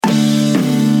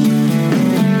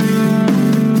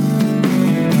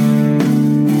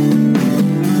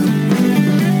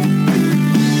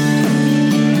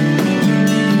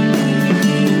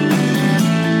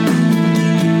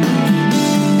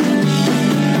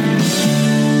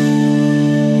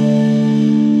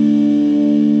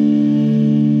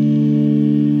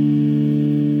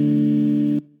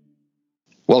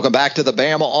Welcome back to the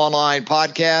Bama Online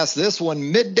Podcast. This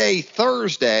one midday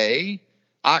Thursday,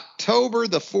 October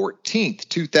the 14th,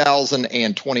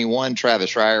 2021.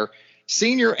 Travis Schreier,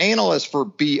 senior analyst for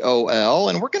BOL,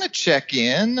 and we're going to check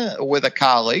in with a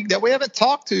colleague that we haven't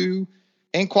talked to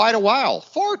in quite a while.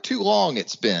 Far too long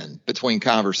it's been between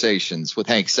conversations with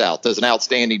Hank South. Does an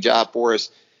outstanding job for us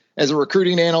as a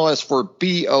recruiting analyst for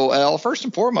BOL. First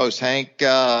and foremost, Hank,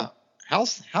 how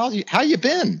you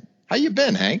been? How you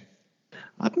been, Hank?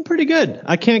 I've been pretty good.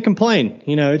 I can't complain.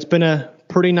 It's been a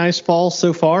pretty nice fall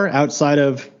so far outside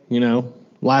of,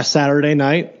 last Saturday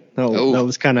night. That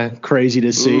was kind of crazy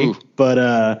to see. Ooh. But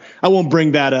I won't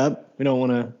bring that up. We don't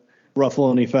want to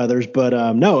ruffle any feathers.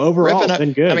 But no, overall, it's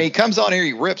been good. I mean, he comes on here,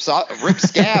 he rips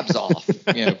scabs off,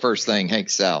 first thing, Hank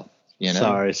South.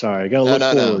 Sorry. Got to look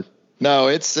forward. No,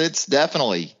 it's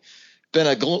definitely been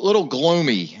a little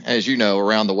gloomy, as you know,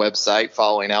 around the website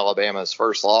following Alabama's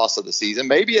first loss of the season.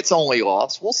 Maybe it's only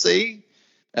loss. We'll see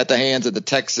at the hands of the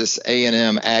Texas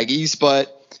A&M Aggies.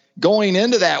 But going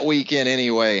into that weekend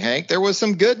anyway, Hank, there was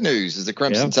some good news as the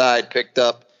Crimson Tide picked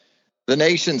up the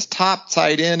nation's top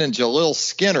tight end in Jaleel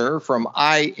Skinner from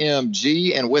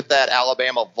IMG. And with that,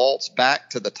 Alabama vaults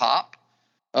back to the top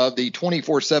of the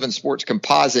 24/7 Sports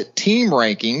Composite team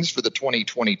rankings for the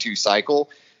 2022 cycle.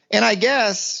 And I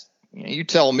guess, you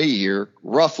tell me here,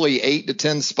 roughly 8 to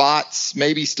 10 spots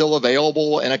maybe still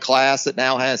available in a class that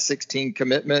now has 16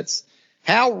 commitments.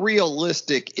 How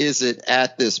realistic is it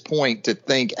at this point to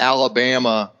think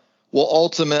Alabama will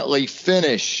ultimately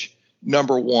finish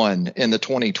number one in the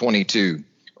 2022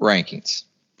 rankings?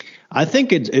 I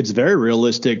think it's very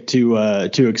realistic to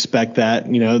expect that.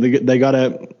 They got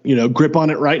to grip on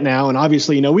it right now, and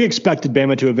obviously we expected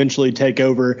Bama to eventually take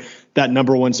over that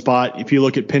number one spot. If you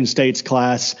look at Penn State's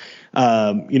class,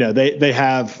 they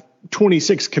have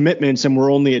 26 commitments and we're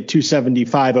only at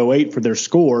 275.08 for their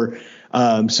score.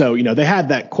 So they had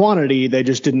that quantity. They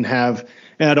just didn't have,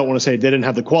 and I don't want to say they didn't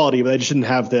have the quality, but they just didn't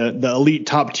have the elite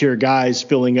top tier guys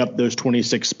filling up those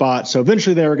 26 spots. So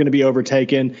eventually they were going to be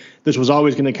overtaken. This was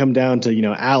always going to come down to,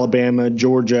 Alabama,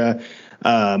 Georgia,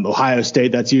 Ohio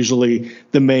State. That's usually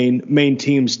the main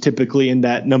teams typically in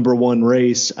that number one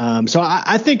race. So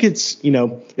I think it's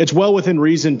it's well within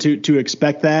reason to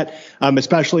expect that,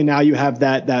 especially now you have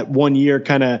that 1 year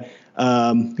kind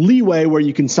of leeway where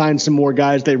you can sign some more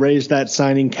guys. They raised that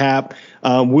signing cap.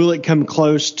 Will it come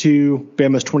close to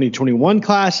Bama's 2021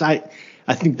 class?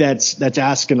 I think that's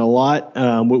asking a lot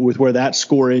with where that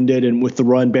score ended and with the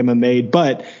run Bama made.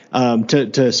 But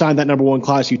to sign that number one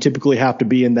class, you typically have to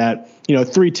be in that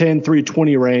 310,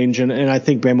 320 range, and I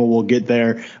think Bama will get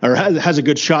there, or has a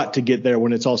good shot to get there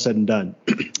when it's all said and done.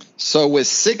 So with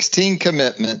 16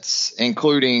 commitments,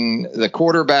 including the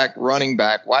quarterback, running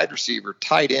back, wide receiver,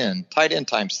 tight end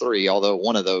times 3, although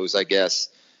one of those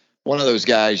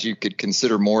guys you could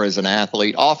consider more as an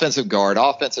athlete, offensive guard,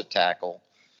 offensive tackle,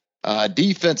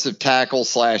 defensive tackle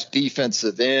 /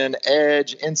 defensive end,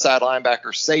 edge, inside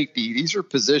linebacker, safety. These are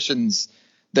positions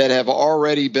that have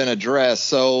already been addressed.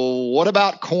 So what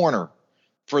about corner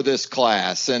for this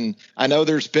class? And I know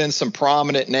there's been some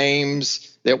prominent names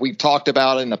that we've talked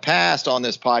about in the past on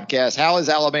this podcast. How is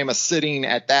Alabama sitting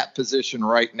at that position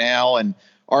right now? And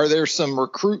are there some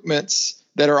recruitments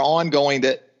that are ongoing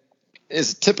that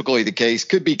is typically the case,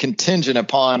 could be contingent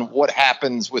upon what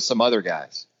happens with some other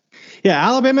guys? Yeah,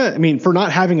 Alabama, for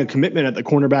not having a commitment at the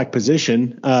cornerback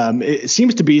position, it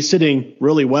seems to be sitting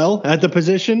really well at the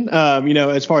position.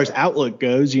 As far as outlook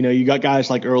goes, you got guys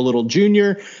like Earl Little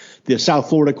Jr., the South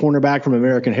Florida cornerback from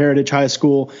American Heritage High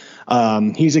School.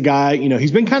 He's a guy,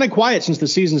 he's been kind of quiet since the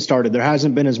season started. There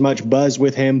hasn't been as much buzz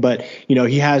with him, but,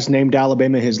 he has named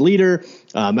Alabama his leader.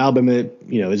 Alabama,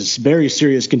 is a very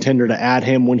serious contender to add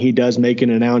him when he does make an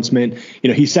announcement.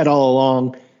 He said all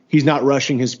along, he's not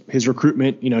rushing his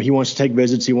recruitment. He wants to take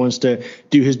visits. He wants to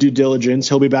do his due diligence.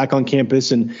 He'll be back on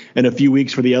campus in a few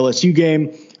weeks for the LSU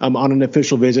game on an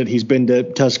official visit. He's been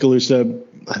to Tuscaloosa,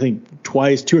 I think,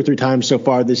 2 or 3 times so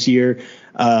far this year.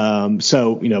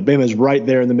 So Bama's right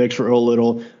there in the mix for Earl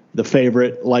Little, the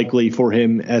favorite likely for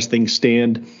him as things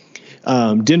stand.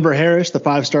 Denver Harris, the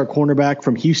 5-star cornerback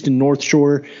from Houston North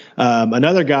Shore,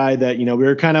 another guy that, we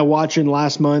were kind of watching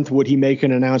last month. Would he make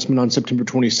an announcement on September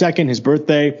 22nd, his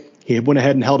birthday? He went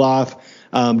ahead and held off.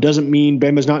 Doesn't mean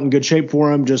Bama's not in good shape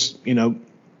for him, just,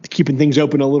 keeping things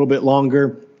open a little bit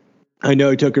longer. I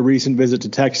know he took a recent visit to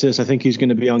Texas. I think he's going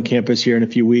to be on campus here in a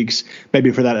few weeks,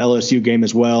 maybe for that LSU game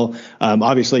as well.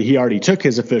 Obviously, he already took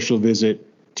his official visit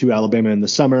to Alabama in the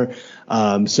summer.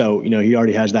 So, he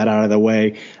already has that out of the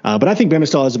way. But I think Bama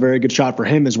still has a very good shot for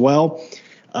him as well.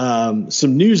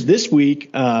 Some news this week,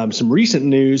 some recent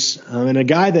news, and a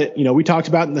guy that, we talked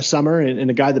about in the summer, and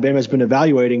a guy that Bama has been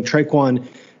evaluating, Traquan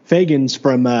Fagans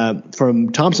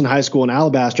from Thompson High School in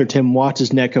Alabaster, Tim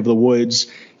Watts' neck of the woods.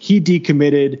 He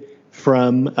decommitted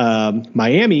from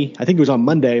Miami. I think it was on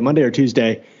Monday or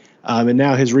Tuesday. And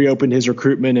now has reopened his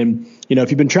recruitment. And, if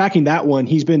you've been tracking that one,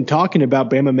 he's been talking about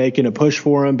Bama making a push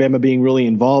for him, Bama being really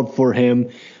involved for him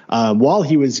while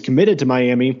he was committed to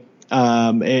Miami.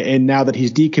 And now that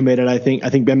he's decommitted, I think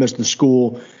Bama's the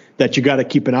school that you got to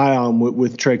keep an eye on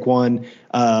with Traquan.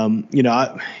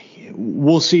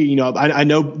 We'll see. I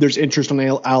know there's interest on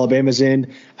Alabama's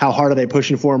end. How hard are they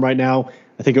pushing for him right now?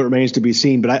 I think it remains to be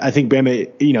seen. But I think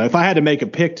Bama, if I had to make a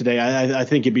pick today, I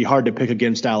think it'd be hard to pick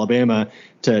against Alabama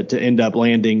to end up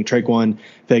landing Traquan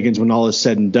Fagans when all is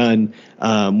said and done.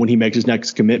 When he makes his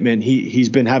next commitment, he's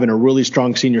been having a really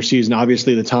strong senior season.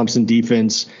 Obviously, the Thompson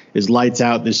defense is lights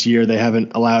out this year. They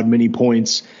haven't allowed many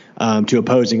points to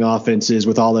opposing offenses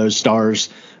with all those stars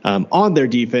on their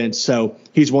defense. So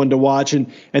he's one to watch.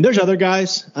 And there's other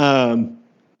guys.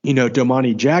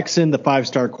 Domani Jackson, the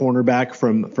 5-star cornerback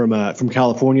from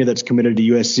California that's committed to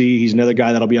USC. He's another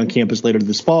guy that'll be on campus later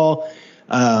this fall.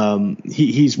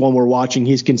 He's one we're watching.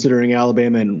 He's considering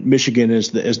Alabama and Michigan as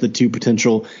the two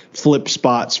potential flip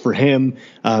spots for him.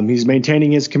 He's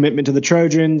maintaining his commitment to the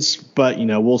Trojans, but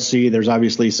we'll see. There's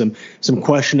obviously some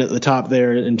question at the top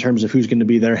there in terms of who's going to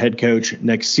be their head coach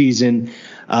next season.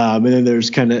 And then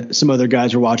there's kind of some other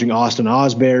guys we're watching. Austin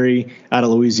Osbury out of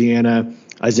Louisiana.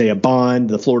 Isaiah Bond,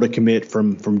 the Florida commit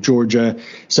from Georgia.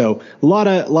 So a lot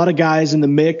of guys in the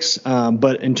mix.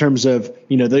 But in terms of,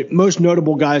 the most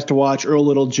notable guys to watch, Earl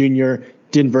Little Jr.,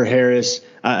 Denver Harris,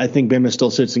 I think Bama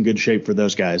still sits in good shape for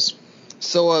those guys.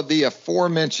 So of the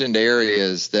aforementioned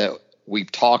areas that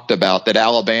we've talked about that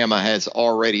Alabama has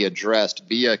already addressed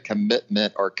via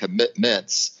commitment or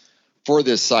commitments for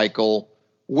this cycle,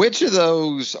 which of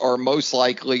those are most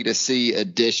likely to see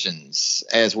additions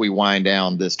as we wind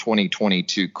down this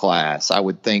 2022 class? I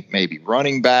would think maybe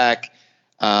running back,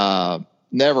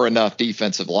 never enough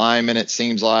defensive linemen, it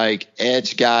seems like,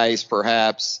 edge guys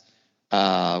perhaps.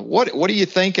 What are you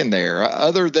thinking there?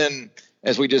 Other than,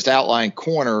 as we just outlined,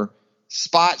 corner,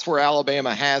 spots where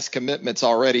Alabama has commitments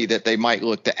already that they might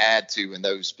look to add to in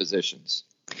those positions?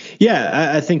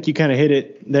 Yeah, I think you kind of hit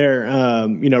it there.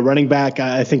 Running back,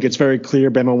 I think it's very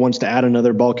clear Bama wants to add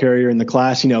another ball carrier in the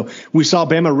class. We saw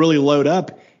Bama really load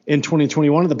up in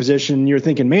 2021 at the position. You're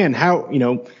thinking, man, how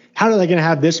are they going to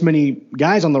have this many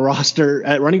guys on the roster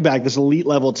at running back, this elite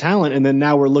level talent? And then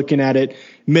now we're looking at it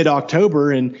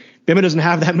mid-October, and Bama doesn't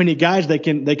have that many guys they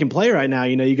can play right now.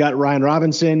 You got Ryan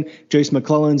Robinson, Jace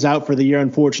McClellan's out for the year,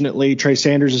 unfortunately. Trey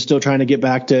Sanders is still trying to get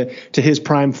back to his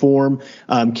prime form.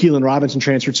 Keelan Robinson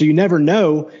transferred. So you never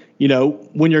know,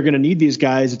 when you're going to need these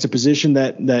guys. It's a position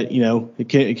that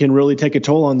it can really take a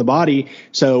toll on the body.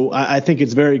 So I think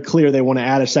it's very clear they want to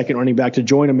add a second running back to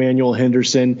join Emmanuel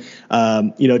Henderson.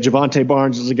 Javante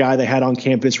Barnes is a guy they had on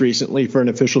campus recently for an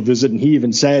official visit, and he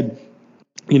even said,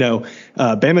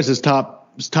 Bama's his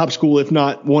top school, if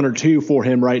not one or two for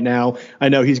him right now. I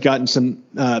know he's gotten some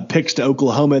picks to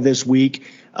Oklahoma this week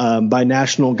by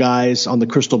national guys on the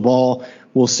crystal ball.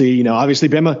 We'll see. Obviously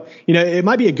Bama, it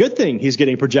might be a good thing he's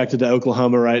getting projected to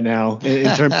Oklahoma right now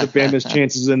in terms of Bama's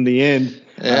chances in the end.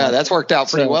 Yeah, that's worked out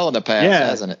pretty well in the past,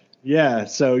 hasn't it? Yeah,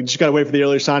 so you just got to wait for the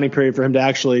earlier signing period for him to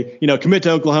actually, commit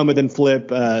to Oklahoma, then flip.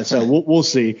 So we'll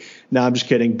see. No, I'm just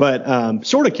kidding, but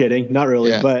sort of kidding, not really,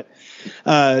 yeah. But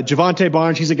Javante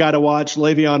Barnes, he's a guy to watch.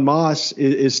 Le'Veon Moss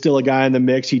is still a guy in the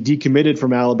mix. He decommitted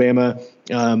from Alabama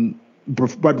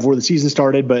right before the season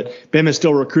started, but Bama's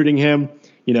still recruiting him.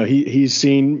 He's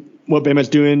seen what Bama's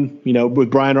doing, with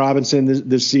Brian Robinson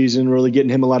this season, really getting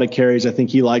him a lot of carries. I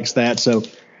think he likes that. So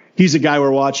he's a guy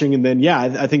we're watching. And then,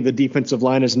 I think the defensive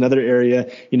line is another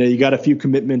area. You got a few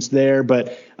commitments there,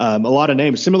 but a lot of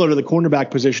names similar to the cornerback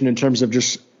position in terms of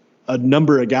just a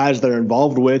number of guys they're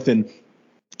involved with. And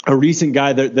a recent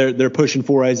guy that they're pushing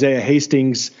for, Isaiah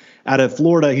Hastings out of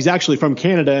Florida. He's actually from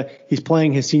Canada. He's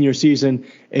playing his senior season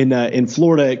in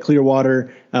Florida at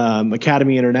Clearwater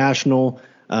Academy International.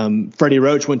 Freddie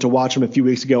Roach went to watch him a few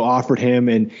weeks ago, offered him,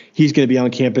 and he's going to be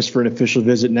on campus for an official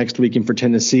visit next weekend for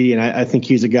Tennessee. And I think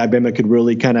he's a guy Bama could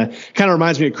really kind of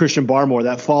reminds me of Christian Barmore,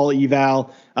 that fall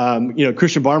eval.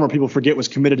 Christian Barmore, people forget, was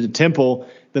committed to Temple.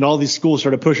 Then all these schools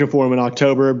started pushing for him in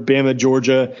October. Bama,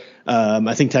 Georgia,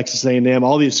 I think Texas A&M,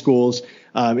 all these schools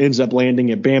ends up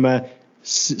landing at Bama.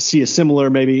 See a similar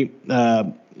maybe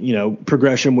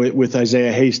progression with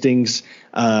Isaiah Hastings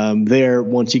there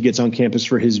once he gets on campus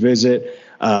for his visit.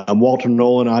 Walter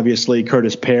Nolan, obviously,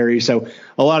 Curtis Perry. So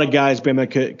a lot of guys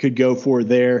Bama could go for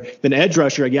there. Then edge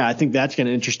rusher, yeah, I think that's an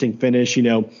interesting finish.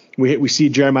 We see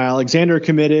Jeremiah Alexander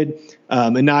committed.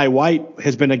 Anai White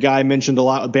has been a guy mentioned a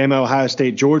lot with Bama, Ohio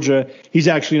State, Georgia. He's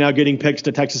actually now getting picks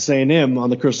to Texas A&M on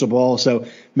the crystal ball. So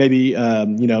maybe,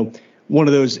 one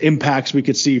of those impacts we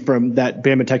could see from that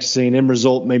Bama Texas A&M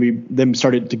result, maybe them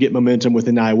started to get momentum with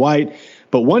Anai White.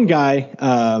 But one guy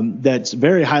that's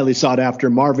very highly sought after,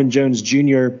 Marvin Jones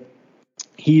Jr.,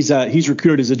 he's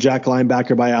recruited as a jack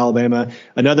linebacker by Alabama.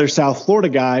 Another South Florida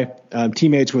guy,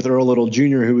 teammates with Earl Little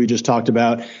Jr., who we just talked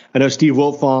about. I know Steve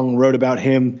Wiltfong wrote about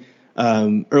him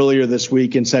earlier this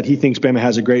week and said he thinks Bama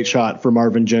has a great shot for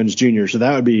Marvin Jones Jr. So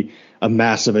that would be a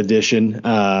massive addition.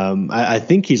 I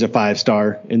think he's a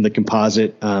 5-star in the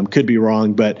composite. Could be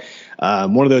wrong, but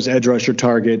one of those edge rusher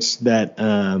targets that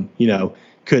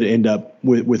could end up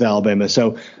with Alabama.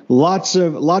 So lots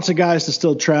of guys to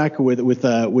still track with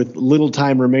little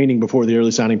time remaining before the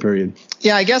early signing period.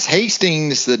 Yeah, I guess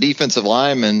Hastings, the defensive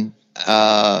lineman,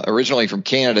 originally from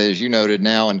Canada, as you noted,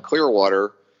 now in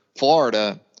Clearwater,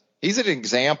 Florida. He's an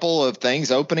example of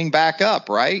things opening back up,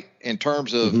 right? In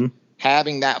terms of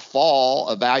having that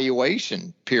fall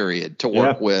evaluation period to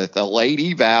work with, a late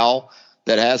eval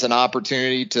that has an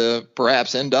opportunity to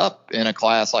perhaps end up in a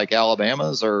class like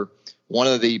Alabama's or one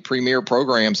of the premier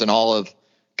programs in all of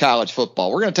college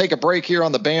football. We're going to take a break here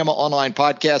on the Bama Online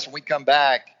Podcast. When we come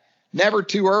back, never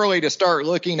too early to start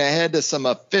looking ahead to some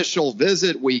official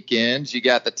visit weekends. You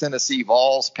got the Tennessee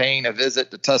Vols paying a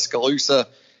visit to Tuscaloosa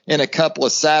in a couple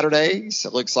of Saturdays.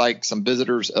 It looks like some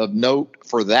visitors of note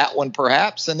for that one,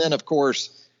 perhaps. And then, of course,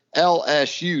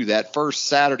 LSU, that first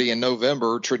Saturday in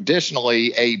November,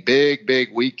 traditionally a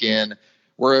big weekend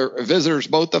where visitors,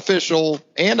 both official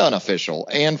and unofficial,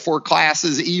 and for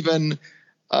classes even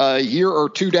a year or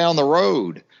two down the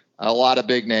road, a lot of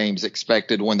big names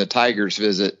expected when the Tigers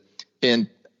visit in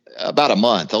about a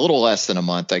month, a little less than a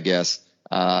month, I guess,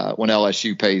 when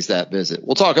LSU pays that visit.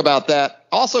 We'll talk about that.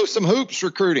 Also, some hoops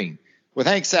recruiting with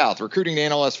Hank South, recruiting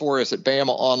analyst for us at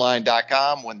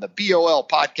BamaOnline.com, when the BOL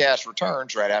podcast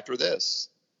returns right after this.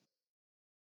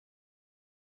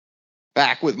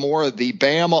 Back with more of the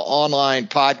Bama Online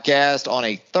Podcast on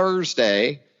a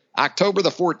Thursday, October the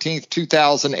 14th,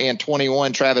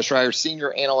 2021. Travis Schreier,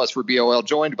 senior analyst for BOL,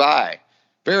 joined by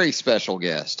very special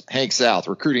guest, Hank South,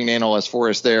 recruiting analyst for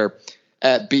us there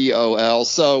at BOL.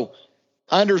 So,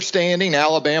 understanding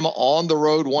Alabama on the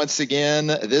road once again,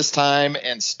 this time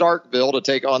in Starkville to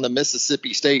take on the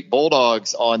Mississippi State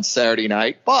Bulldogs on Saturday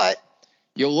night. But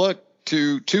you look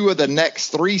to two of the next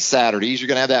three Saturdays. You're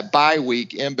going to have that bye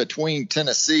week in between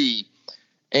Tennessee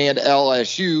and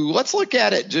LSU. Let's look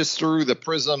at it just through the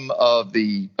prism of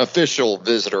the official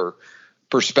visitor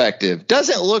perspective.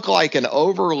 Doesn't look like an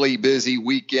overly busy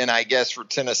weekend, I guess, for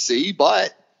Tennessee,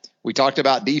 but we talked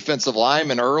about defensive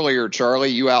linemen earlier, Charlie.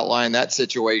 You outlined that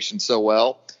situation so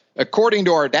well. According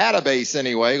to our database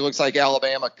anyway, looks like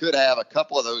Alabama could have a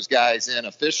couple of those guys in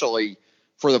officially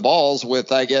for the Vols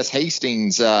with, I guess,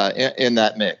 Hastings in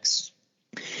that mix.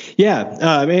 Yeah,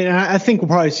 I think we'll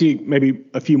probably see maybe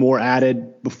a few more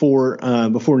added before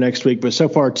next week, but so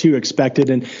far two expected.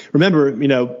 And remember,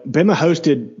 Bama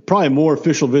hosted probably more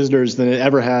official visitors than it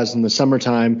ever has in the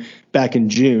summertime back in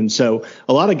June. So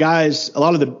a lot of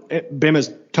the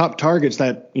Bama's top targets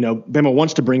that Bama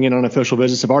wants to bring in on official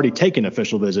visits have already taken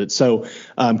official visits. So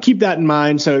keep that in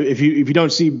mind. So if you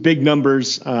don't see big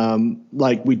numbers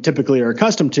like we typically are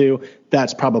accustomed to,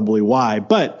 that's probably why.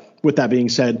 But with that being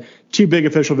said, two big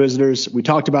official visitors. We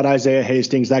talked about Isaiah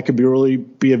Hastings. That could really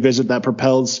be a visit that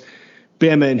propels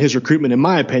Bama in his recruitment, in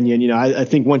my opinion. I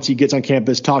think once he gets on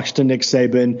campus, talks to Nick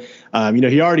Saban,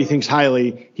 he already thinks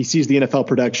highly. He sees the NFL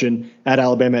production at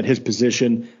Alabama at his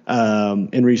position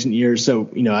in recent years.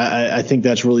 So, I think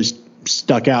that's really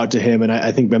stuck out to him. And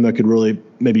I think Bama could really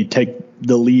maybe take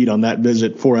the lead on that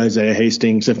visit for Isaiah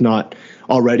Hastings, if not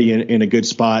already in a good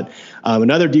spot.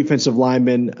 Another defensive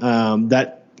lineman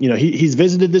that, he's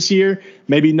visited this year,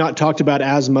 maybe not talked about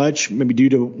as much, maybe due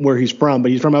to where he's from,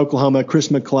 but he's from Oklahoma. Chris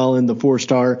McClellan, the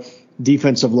 4-star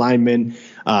defensive lineman.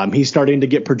 He's starting to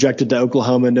get projected to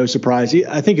Oklahoma. No surprise.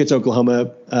 I think it's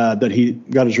Oklahoma that he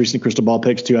got his recent crystal ball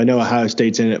picks to. I know Ohio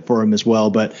State's in it for him as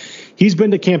well, but he's been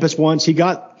to campus once.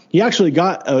 He actually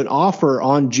got an offer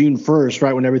on June 1st,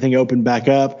 right when everything opened back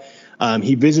up.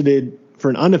 He visited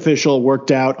for an unofficial, worked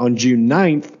out on June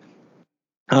 9th.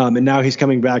 And now he's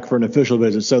coming back for an official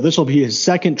visit. So this will be his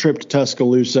second trip to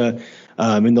Tuscaloosa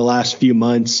in the last few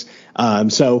months.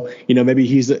 So, maybe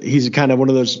he's kind of one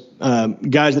of those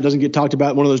guys that doesn't get talked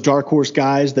about, one of those dark horse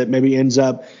guys that maybe ends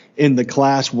up in the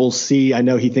class. We'll see. I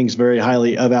know he thinks very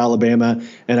highly of Alabama,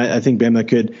 and I think Bama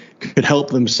could help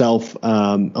themselves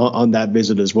on that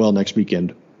visit as well next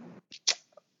weekend.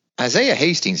 Isaiah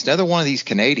Hastings, another one of these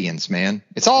Canadians, man.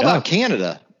 It's all about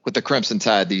Canada with the Crimson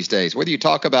Tide these days. Whether you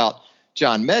talk about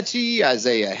John Mechie,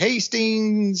 Isaiah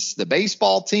Hastings, the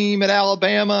baseball team at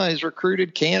Alabama has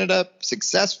recruited Canada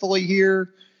successfully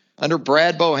here under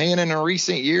Brad Bohannon in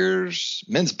recent years.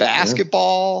 Men's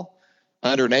basketball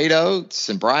under Nate Oates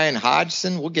and Brian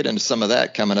Hodgson. We'll get into some of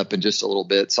that coming up in just a little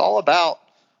bit. It's all about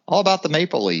the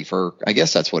maple leaf, or I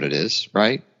guess that's what it is,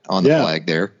 right? On the flag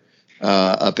there.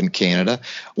 Up in Canada.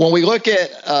 When we look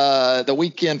at the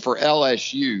weekend for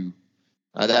LSU,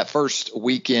 that first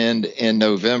weekend in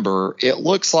November, it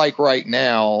looks like right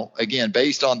now, again,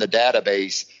 based on the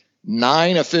database,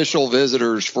 9 official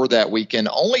visitors for that weekend.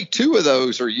 Only 2 of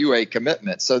those are UA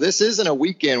commitments. So this isn't a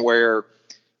weekend where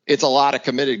it's a lot of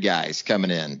committed guys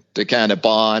coming in to kind of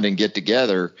bond and get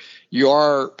together. You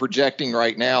are projecting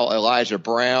right now Elijah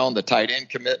Brown, the tight end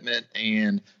commitment,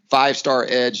 and 5-star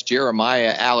edge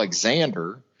Jeremiah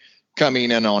Alexander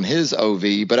coming in on his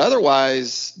OV. But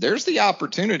otherwise, there's the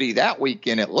opportunity that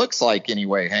weekend, it looks like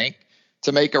anyway, Hank,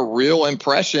 to make a real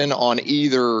impression on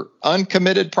either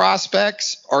uncommitted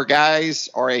prospects or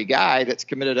a guy that's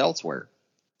committed elsewhere.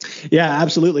 Yeah,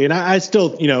 absolutely. And I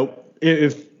still,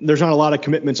 if there's not a lot of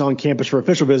commitments on campus for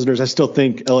official visitors, I still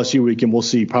think LSU weekend we'll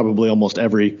see probably almost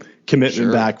every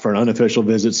commitment back for an unofficial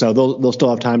visit. So they'll still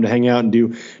have time to hang out and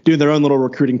do their own little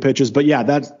recruiting pitches. But yeah,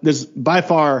 this by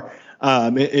far,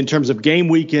 in terms of game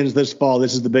weekends this fall,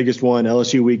 this is the biggest one,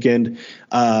 LSU weekend.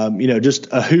 Just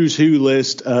a who's who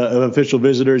list of official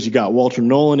visitors. You got Walter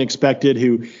Nolan expected,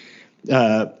 who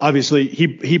obviously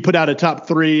he put out a top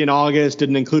 3 in August,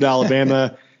 didn't include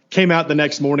Alabama. Came out the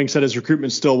next morning, said his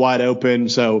recruitment's still wide open.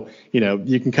 So,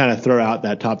 you can kind of throw out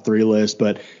that top 3 list.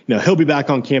 But, he'll be back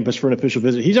on campus for an official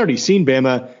visit. He's already seen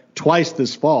Bama twice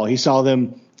this fall. He saw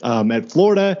them at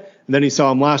Florida, and then he saw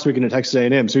them last weekend at Texas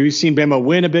A&M. So he's seen Bama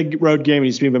win a big road game, and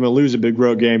he's seen Bama lose a big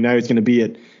road game. Now he's going to be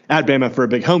at Bama for a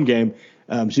big home game.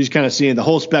 So he's kind of seeing the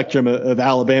whole spectrum of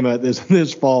Alabama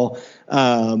this fall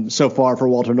so far for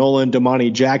Walter Nolan.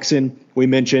 Domani Jackson, we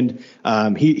mentioned,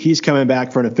 he's coming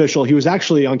back for an official. He was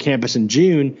actually on campus in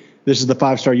June. This is the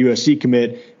 5-star USC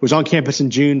commit. He was on campus in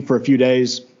June for a few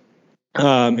days,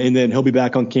 and then he'll be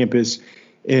back on campus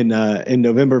in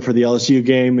November for the LSU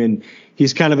game. And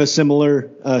he's kind of a similar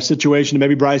situation to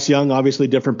maybe Bryce Young, obviously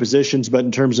different positions, but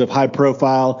in terms of high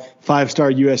profile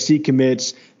 5-star USC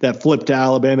commits that flipped to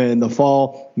Alabama in the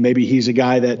fall, maybe he's a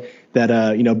guy that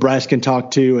Bryce can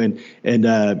talk to. And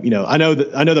I know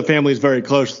the family is very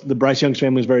close. The Bryce Young's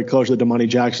family is very close to the Domani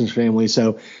Jackson's family.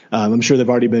 So I'm sure they've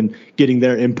already been getting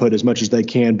their input as much as they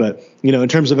can. But, in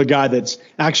terms of a guy that's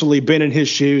actually been in his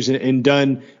shoes and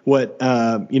done what,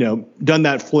 done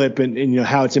that flip and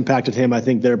how it's impacted him, I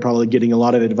think they're probably getting a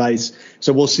lot of advice.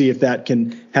 So we'll see if that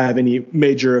can have any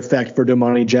major effect for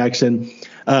Domani Jackson.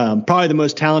 Probably the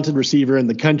most talented receiver in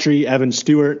the country, Evan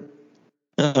Stewart.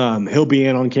 He'll be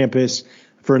in on campus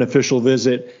for an official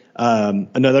visit.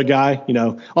 Another guy,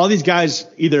 all these guys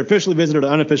either officially visited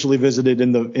or unofficially visited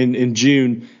in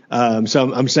June.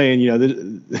 So I'm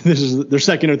saying, this is their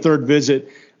second or third visit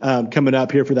coming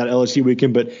up here for that LSU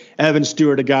weekend. But Evan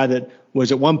Stewart, a guy that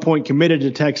was at one point committed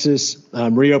to Texas,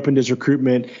 reopened his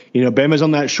recruitment. Bama's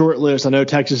on that short list. I know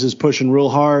Texas is pushing real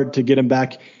hard to get him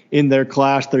back in their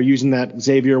class. They're using that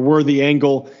Xavier Worthy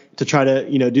angle to try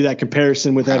to, do that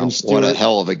comparison with Evan Stewart. What a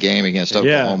hell of a game against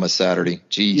Oklahoma Saturday.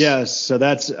 Jeez. Yes. So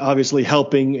that's obviously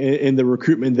helping in the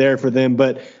recruitment there for them.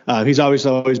 But he's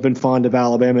obviously always been fond of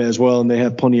Alabama as well. And they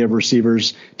have plenty of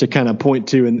receivers to kind of point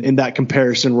to in that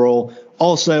comparison role.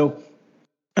 Also,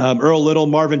 Earl Little,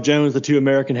 Marvin Jones, the 2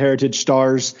 American Heritage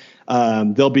stars,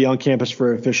 they'll be on campus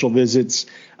for official visits.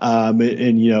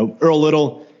 Earl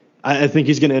Little, I think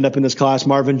he's going to end up in this class.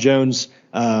 Marvin Jones,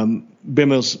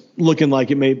 Bama's looking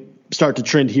like it may start to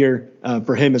trend here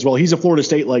for him as well. He's a Florida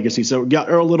State legacy. So we got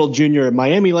Earl Little Jr. a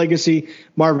Miami legacy.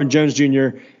 Marvin Jones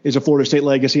Jr. is a Florida State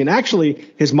legacy. And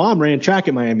actually, his mom ran track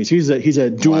at Miami. So he's a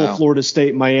dual Florida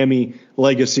State Miami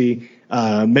legacy.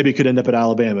 Maybe could end up at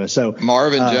Alabama. So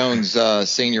Marvin Jones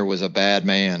Sr. was a bad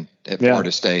man at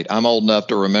Florida State. I'm old enough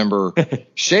to remember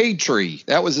Shade Tree.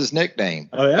 That was his nickname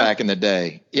back in the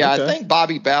day. Yeah, okay. I think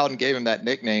Bobby Bowden gave him that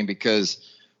nickname because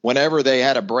whenever they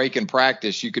had a break in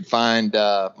practice, you could find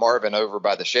Marvin over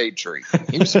by the shade tree.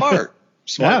 He was smart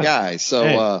guy.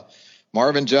 So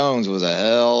Marvin Jones was a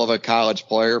hell of a college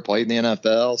player, played in the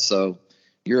NFL. So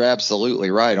you're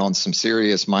absolutely right on some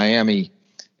serious Miami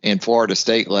and Florida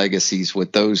State legacies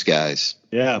with those guys.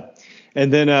 Yeah.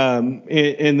 And then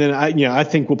I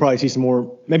think we'll probably see some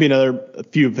more, maybe a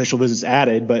few official visits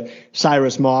added. But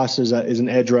Cyrus Moss is an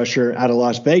edge rusher out of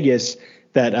Las Vegas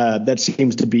that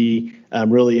seems to be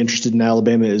really interested in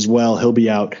Alabama as well. He'll be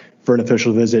out for an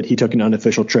official visit. He took an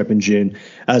unofficial trip in June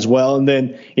as well. And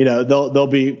then, there'll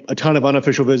be a ton of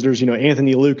unofficial visitors.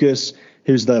 Anthony Lucas,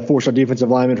 who's the 4-star defensive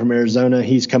lineman from Arizona,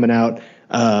 he's coming out.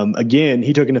 Again,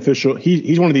 he took an official.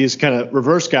 He's one of these kind of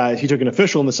reverse guys. He took an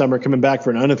official in the summer, coming back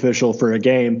for an unofficial for a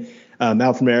game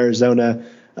out from Arizona.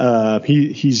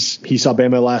 He saw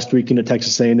Bama last week into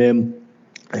Texas A&M.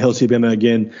 He'll see Bama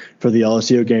again for the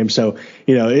LSU game. So,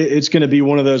 it's going to be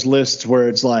one of those lists where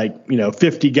it's like,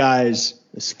 50 guys,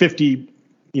 50,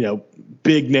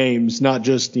 big names, not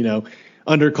just,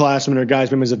 underclassmen or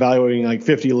guys Bama's evaluating, like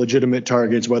 50 legitimate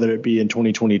targets, whether it be in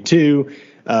 2022,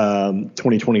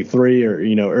 2023,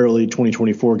 or, early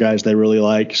 2024 guys they really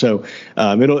like. So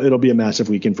it'll be a massive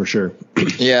weekend for sure.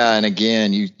 Yeah. And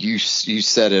again, you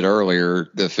said it earlier,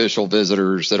 the official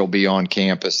visitors that'll be on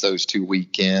campus those 2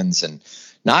 weekends, and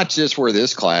not just where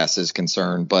this class is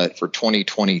concerned, but for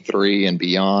 2023 and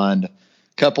beyond.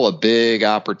 Couple of big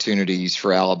opportunities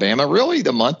for Alabama. Really,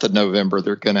 the month of November,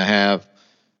 they're going to have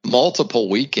multiple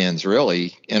weekends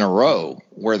really in a row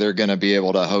where they're going to be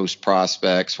able to host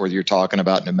prospects, whether you're talking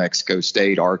about New Mexico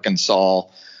State, Arkansas,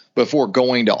 before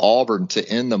going to Auburn to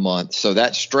end the month. So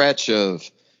that stretch of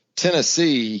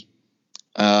Tennessee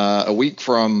a week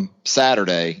from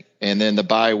Saturday, and then the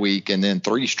bye week, and then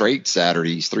 3 straight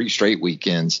Saturdays, 3 straight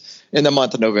weekends in the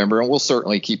month of November. And we'll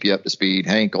certainly keep you up to speed.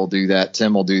 Hank will do that.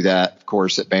 Tim will do that, of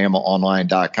course, at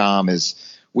BamaOnline.com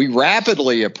as we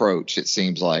rapidly approach, it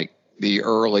seems like, the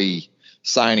early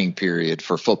signing period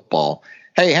for football.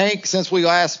 Hey, Hank, since we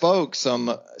last spoke,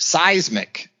 some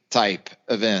seismic type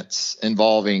events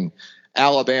involving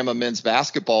Alabama men's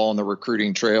basketball on the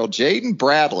recruiting trail. Jaden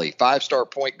Bradley, 5-star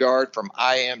point guard from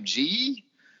IMG,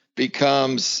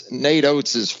 becomes Nate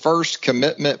Oates' first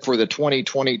commitment for the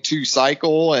 2022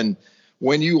 cycle. And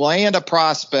when you land a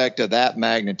prospect of that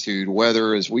magnitude,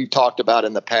 whether, as we've talked about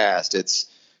in the past, it's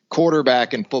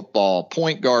quarterback in football,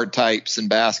 point guard types in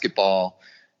basketball,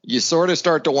 you sort of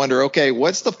start to wonder, okay,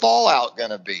 what's the fallout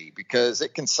going to be? Because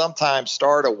it can sometimes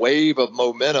start a wave of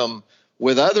momentum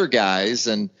with other guys.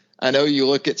 And I know you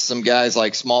look at some guys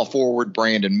like small forward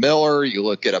Brandon Miller. You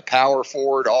look at a power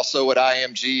forward also at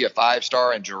IMG, a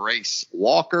 5-star, and Jerace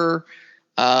Walker.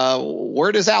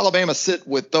 Where does Alabama sit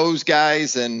with those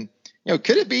guys? And,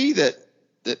 could it be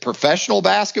that professional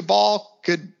basketball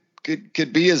could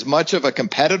be as much of a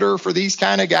competitor for these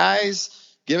kind of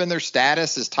guys, given their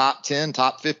status as top 10,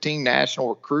 top 15 national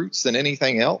recruits, than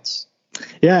anything else?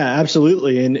 Yeah,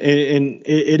 absolutely. And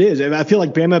it is. I feel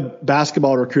like Bama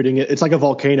basketball recruiting, it's like a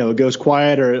volcano. It goes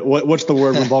quiet, or what's the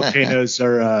word when volcanoes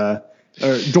are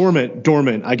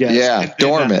dormant, I guess. Yeah,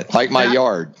 dormant, like my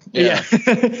yard. Yeah.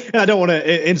 I don't want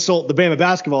to insult the Bama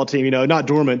basketball team, not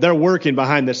dormant. They're working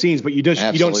behind the scenes, but you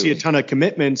don't see a ton of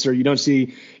commitments, or you don't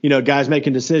see, guys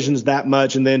making decisions that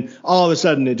much. And then all of a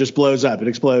sudden it just blows up. It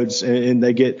explodes, and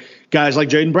they get guys like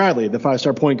Jaden Bradley, the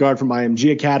 5-star point guard from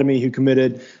IMG Academy, who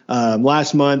committed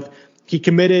last month. He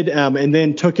committed and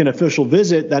then took an official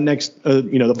visit that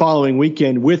the following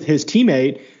weekend with his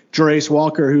teammate, Jerace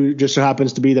Walker, who just so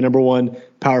happens to be the number 1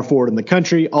 power forward in the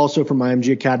country, also from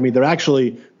IMG Academy. They're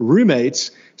actually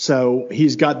roommates, so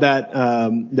he's got that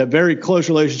very close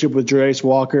relationship with Jerace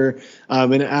Walker,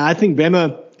 and I think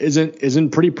Bama is in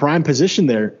pretty prime position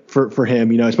there for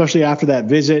him, especially after that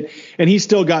visit. And he's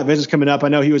still got visits coming up. I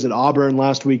know he was at Auburn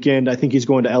last weekend. I think he's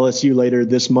going to LSU later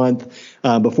this month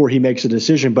before he makes a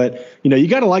decision. But you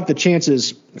got to like the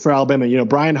chances for Alabama.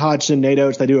 Brian Hodgson, Nate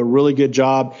Oates, they do a really good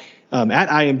job at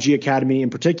IMG Academy in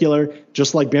particular,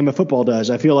 just like Bama football does.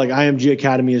 I feel like IMG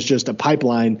Academy is just a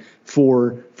pipeline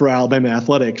for Alabama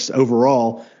athletics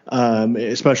overall,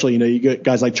 especially, you get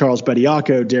guys like Charles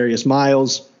Bediako, Darius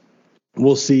Miles.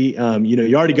 We'll see,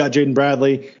 you already got Jaden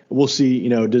Bradley. We'll see,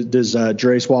 does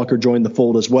Jerace Walker join the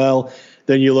fold as well?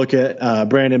 Then you look at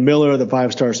Brandon Miller, the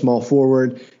 5-star small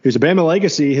forward, who's a Bama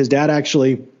legacy. His dad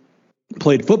actually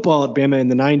played football at Bama in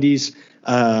the 90s.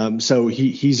 So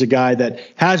he's a guy that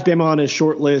has Bama on his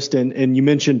short list, and you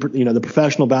mentioned, the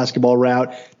professional basketball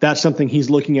route. That's something he's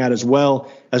looking at as well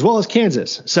as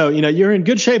Kansas. So, you're in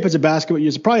good shape as a basketball.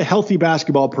 It's probably a healthy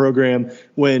basketball program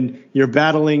when you're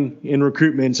battling in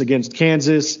recruitments against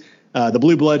Kansas, the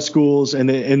blue blood schools, and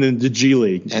then the G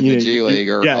League and the G League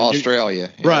or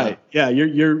Australia. Right. Yeah.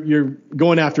 You're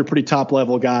going after pretty top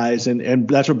level guys. And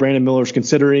that's what Brandon Miller's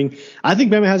considering. I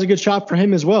think Bama has a good shot for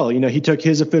him as well. He took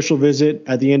his official visit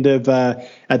at the end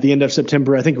of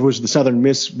September. I think it was the Southern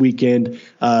Miss weekend,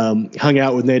 hung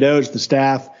out with Nate Oates, the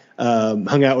staff.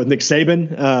 hung out with Nick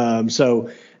Saban. So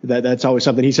that's always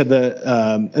something. He said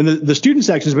the student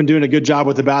section has been doing a good job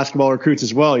with the basketball recruits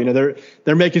as well.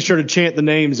 They're making sure to chant the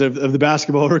names of the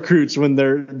basketball recruits when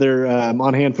they're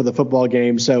on hand for the football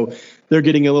game. So they're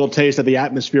getting a little taste of the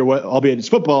atmosphere, albeit it's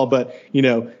football, but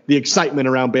the excitement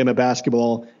around Bama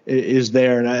basketball is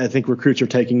there. And I think recruits are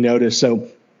taking notice. So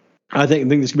I think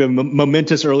this could be a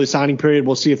momentous early signing period.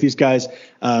 We'll see if these guys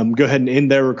go ahead and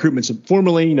end their recruitments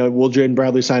formally. Will Jaden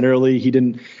Bradley sign early? He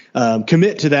didn't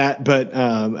commit to that, but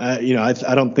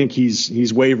I don't think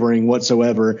he's wavering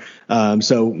whatsoever. I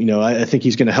think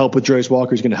he's going to help with Joyce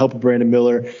Walker. He's going to help with Brandon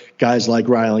Miller. Guys like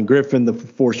Rylan Griffin, the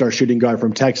 4-star shooting guard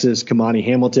from Texas, Kamani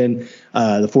Hamilton,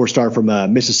 the 4-star from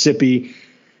Mississippi.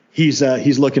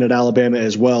 He's looking at Alabama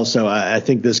as well. So I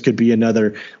think this could be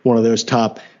another one of those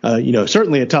top,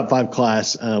 certainly a top 5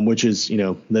 class, which is,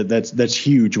 that's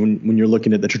huge when you're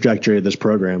looking at the trajectory of this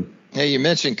program. Hey, you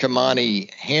mentioned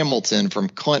Kamani Hamilton from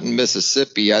Clinton,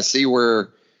 Mississippi. I see where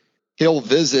he'll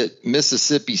visit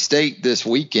Mississippi State this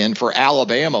weekend for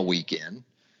Alabama weekend.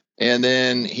 And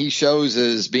then he shows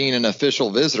as being an official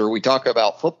visitor. We talk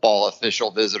about football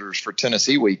official visitors for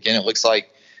Tennessee weekend. It looks like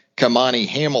Kamani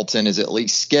Hamilton is at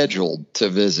least scheduled to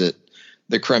visit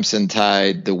the Crimson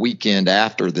Tide the weekend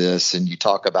after this. And you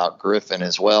talk about Griffin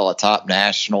as well, a top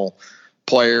national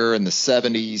player in the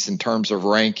 70s in terms of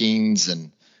rankings,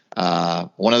 and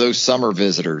one of those summer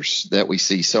visitors that we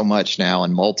see so much now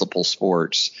in multiple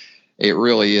sports. It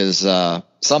really is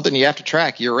something you have to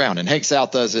track year round. And Hank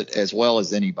South does it as well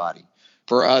as anybody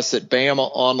for us at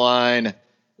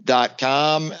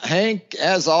BamaOnline.com. Hank,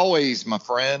 as always, my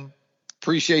friend,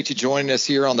 appreciate you joining us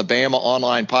here on the Bama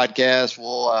Online Podcast.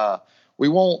 We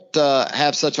won't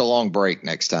have such a long break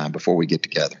next time before we get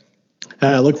together.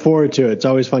 I look forward to it. It's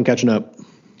always fun catching up.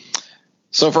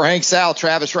 So for Hank South,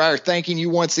 Travis Reier, thanking you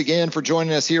once again for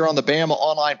joining us here on the Bama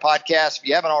Online Podcast. If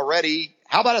you haven't already,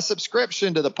 how about a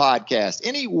subscription to the podcast?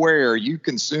 Anywhere you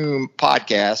consume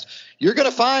podcasts, you're going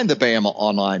to find the Bama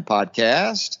Online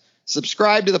Podcast.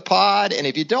 Subscribe to the pod. And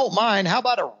if you don't mind, how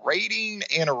about a rating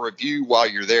and a review while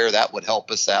you're there? That would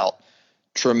help us out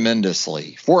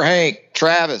tremendously. For Hank,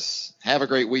 Travis, have a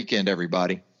great weekend,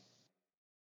 everybody.